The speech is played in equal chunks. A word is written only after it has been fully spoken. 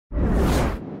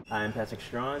I'm Patrick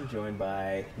Strawn, joined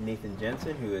by Nathan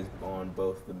Jensen, who is on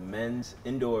both the men's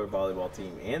indoor volleyball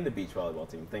team and the beach volleyball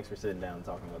team. Thanks for sitting down and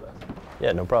talking with us.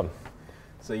 Yeah, no problem.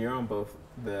 So you're on both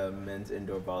the men's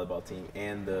indoor volleyball team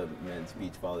and the men's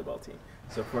beach volleyball team.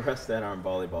 So for us that aren't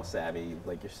volleyball savvy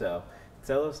like yourself,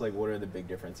 tell us what are the big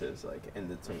differences in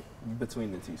the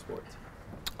between the two sports?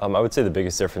 I would say the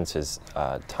biggest difference is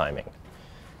timing.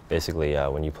 Basically,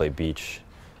 when you play beach,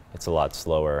 it's a lot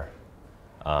slower.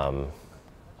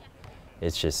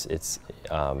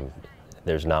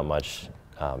 There's not much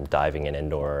diving in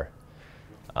indoor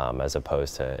as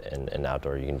opposed to in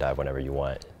outdoor. You can dive whenever you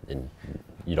want, and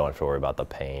you don't have to worry about the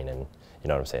pain. And you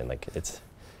know what I'm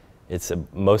saying?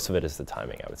 Most of it is the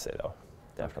timing, I would say, though,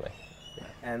 definitely.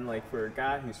 And for a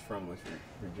guy who's from Lynchburg,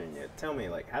 Virginia, tell me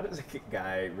how does a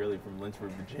guy really from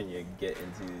Lynchburg, Virginia get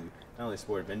into not only the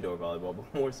sport of indoor volleyball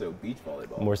but more so beach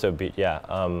volleyball? More so beach, yeah.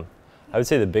 I would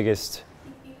say the biggest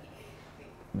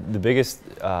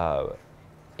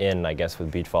in, I guess,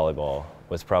 with beach volleyball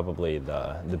was probably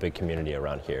the big community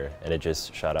around here, and it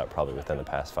just shot up probably within the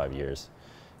past 5 years,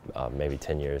 maybe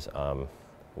 10 years,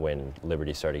 when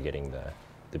Liberty started getting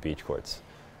the beach courts.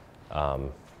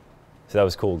 So that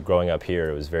was cool. Growing up here,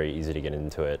 it was very easy to get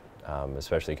into it,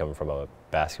 especially coming from a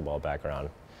basketball background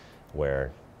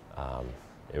where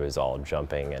it was all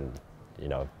jumping and,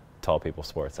 tall people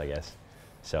sports, I guess.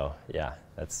 So yeah,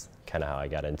 that's kind of how I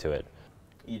got into it.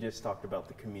 You just talked about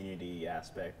the community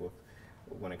aspect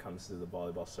when it comes to the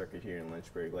volleyball circuit here in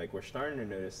Lynchburg. We're starting to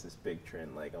notice this big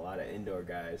trend. A lot of indoor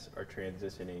guys are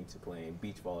transitioning to playing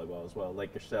beach volleyball as well,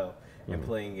 like yourself, and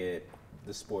playing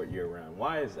the sport year round.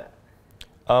 Why is that?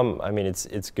 I mean,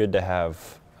 it's good to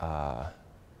have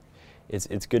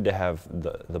it's good to have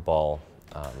the ball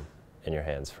in your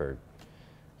hands for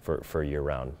year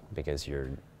round, because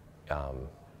you're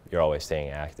always staying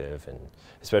active, and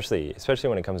especially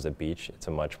when it comes to beach, it's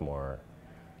a much more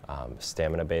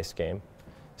stamina-based game.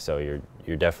 So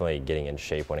you're definitely getting in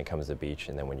shape when it comes to beach,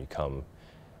 and then when you come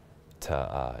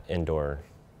to indoor,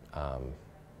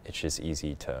 it's just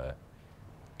easy to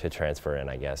transfer in,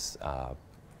 I guess,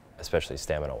 especially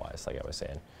stamina-wise, like I was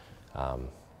saying.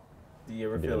 Do you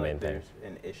ever feel like there's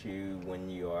an issue when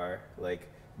you are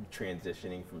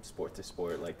transitioning from sport to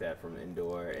sport like that, from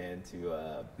indoor and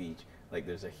to beach?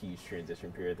 There's a huge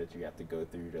transition period that you have to go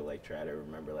through to try to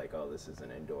remember oh, this is an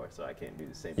indoor, so I can't do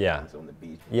the same things on the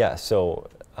beach. Yeah, so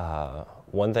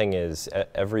one thing is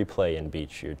every play in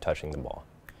beach, you're touching the ball.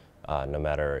 No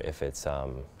matter if it's,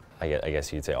 I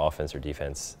guess you'd say offense or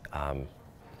defense.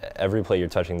 Every play you're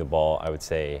touching the ball, I would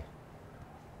say,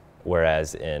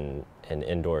 whereas in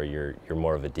indoor, you're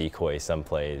more of a decoy. Some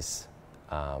plays,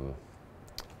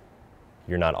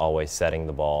 you're not always setting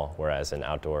the ball, whereas in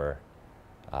outdoor,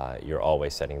 you're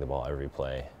always setting the ball every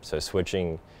play. So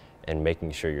switching and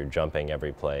making sure you're jumping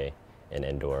every play in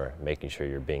indoor, making sure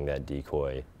you're being that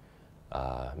decoy,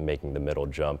 making the middle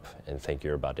jump and think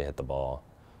you're about to hit the ball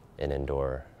in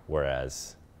indoor,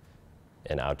 whereas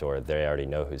in outdoor, they already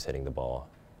know who's hitting the ball.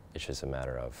 It's just a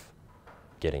matter of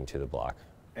getting to the block.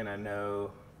 And I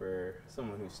know for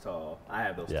someone who's tall, I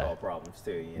have those tall problems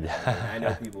too. I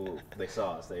know people, they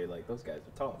saw us, they're like, those guys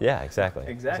are tall. Yeah, exactly.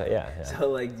 Exactly. So, yeah.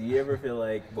 So do you ever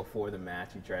feel before the match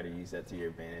you try to use that to your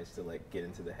advantage to get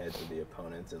into the heads of the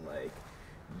opponents and like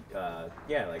I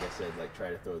said, try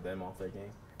to throw them off their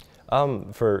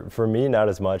game? For me, not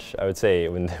as much. I would say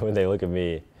when they look at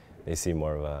me, they see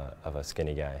more of a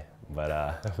skinny guy. But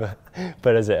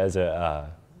as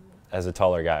a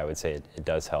taller guy, I would say it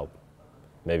does help.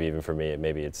 Maybe even for me,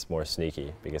 maybe it's more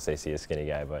sneaky because they see a skinny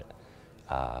guy, but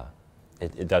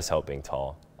it does help being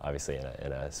tall, obviously,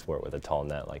 in a sport with a tall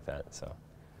net like that. So,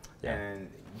 yeah.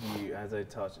 And you, as I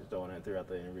touched on it throughout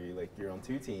the interview, you're on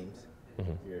two teams.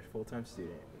 You're a full-time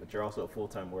student, but you're also a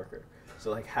full-time worker.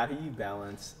 So how do you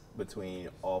balance between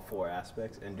all four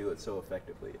aspects and do it so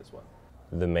effectively as well?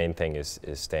 The main thing is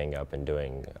staying up and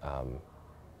doing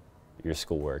your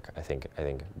schoolwork. I think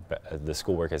the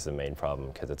schoolwork is the main problem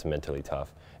because it's mentally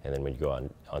tough. And then when you go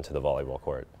onto the volleyball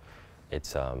court, it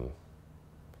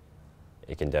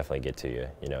can definitely get to you.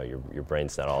 Your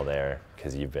brain's not all there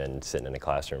because you've been sitting in a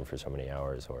classroom for so many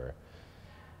hours, or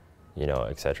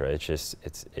etc.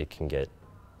 It can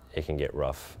get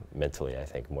rough mentally, I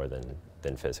think, more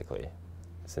than physically,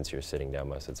 since you're sitting down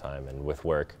most of the time. And with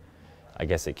work, I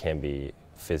guess it can be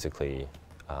physically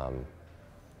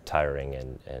tiring,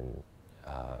 and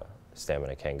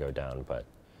stamina can go down. But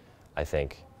I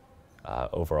think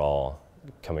overall,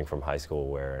 coming from high school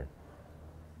where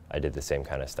I did the same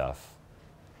kind of stuff,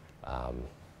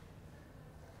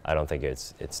 I don't think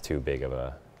it's too big of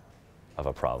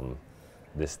a problem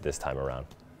this time around.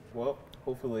 Well,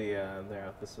 hopefully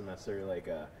throughout the semester, like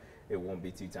it won't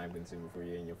be too time consuming for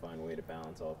you, and you'll find a way to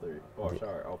balance all three, or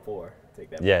sorry, all four. Take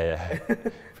that. Yeah,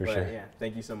 for but, sure. Yeah,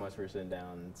 thank you so much for sitting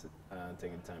down and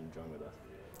taking the time to join with us.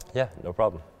 Yeah, no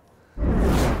problem.